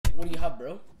What do you have,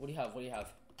 bro? What do you have? What do you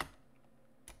have?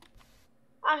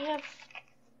 I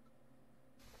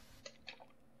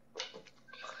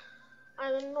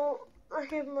don't know. I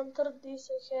have 130s.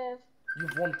 I have. You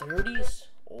have 130s?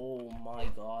 Oh my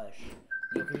gosh.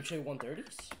 Yo, can you trade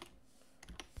 130s?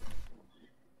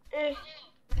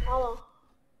 Halo.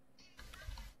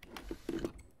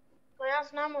 No ja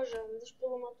znam možem, když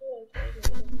půjdu maturovat.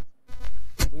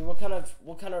 Wait, what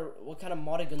kind of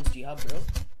modigans do you have, bro?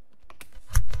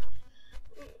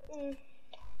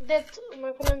 That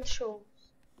my friend shows.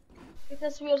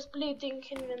 Because we are splitting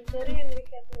inventory and we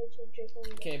have nature jack.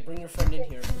 Okay, bring your friend in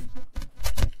here.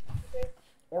 Okay.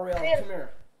 Oriel, come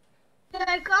here. Can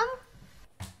I come?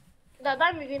 Da,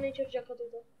 daj mi vi nature jacka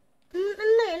tuda.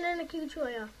 Ne, kill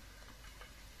čuja.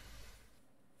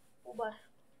 Ubar.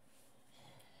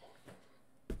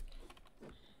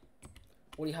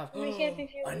 What do you have? We have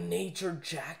if you A nature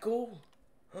jackal?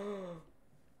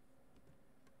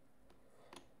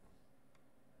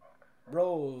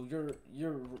 Bro,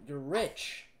 you're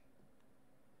rich.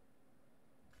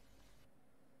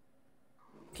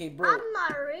 Okay, bro. I'm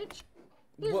not rich.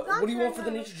 What do you want for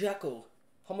the nature jackal?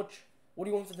 How much? What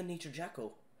do you want for the nature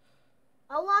jackal?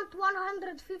 I want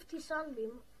 150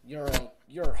 sunbeam.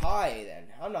 You're high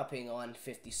then. I'm not paying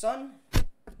 150, son.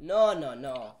 No.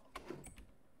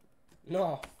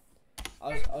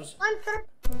 I was. 130.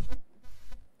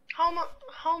 How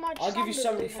much? I'll give you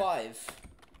sunbeam do have? 75.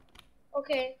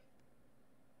 Okay.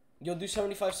 You'll do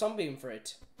 75 sunbeam for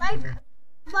it. Like, but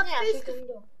Yeah, face we to can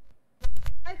do.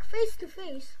 like face to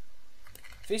face.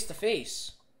 Face to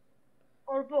face.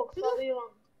 Or box, what do you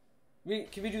want?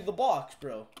 Can we do the box,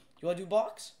 bro? You wanna do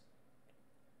box?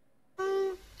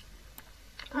 No.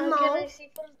 Can I see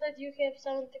first that you have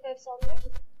 75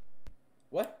 sunbeam?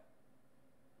 What?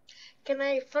 Can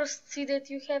I first see that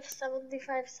you have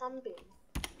 75 sunbeam?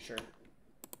 Sure.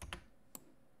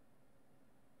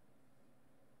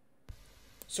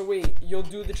 So wait, you'll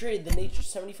do the trade, the nature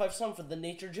 75 sun for the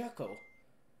nature Jacko.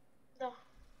 No.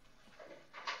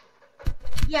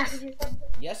 Yes. Did you find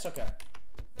it? Yes, okay.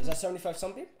 Is that 75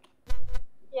 sunbeam?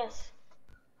 Yes.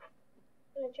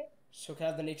 Can I check? So can I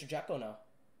have the nature Jacko now?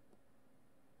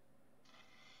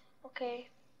 Okay.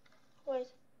 Wait.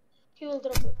 He will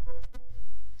drop it.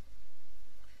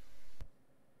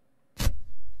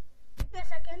 A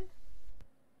second.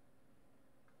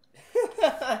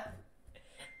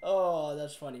 Oh,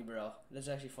 that's funny, bro. That's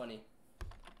actually funny.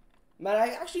 Man,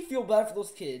 I actually feel bad for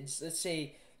those kids. Let's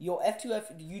say, yo,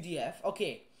 F2F, UDF.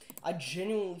 Okay, I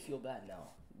genuinely feel bad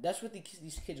now. That's what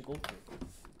these kids go through.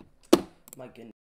 My goodness.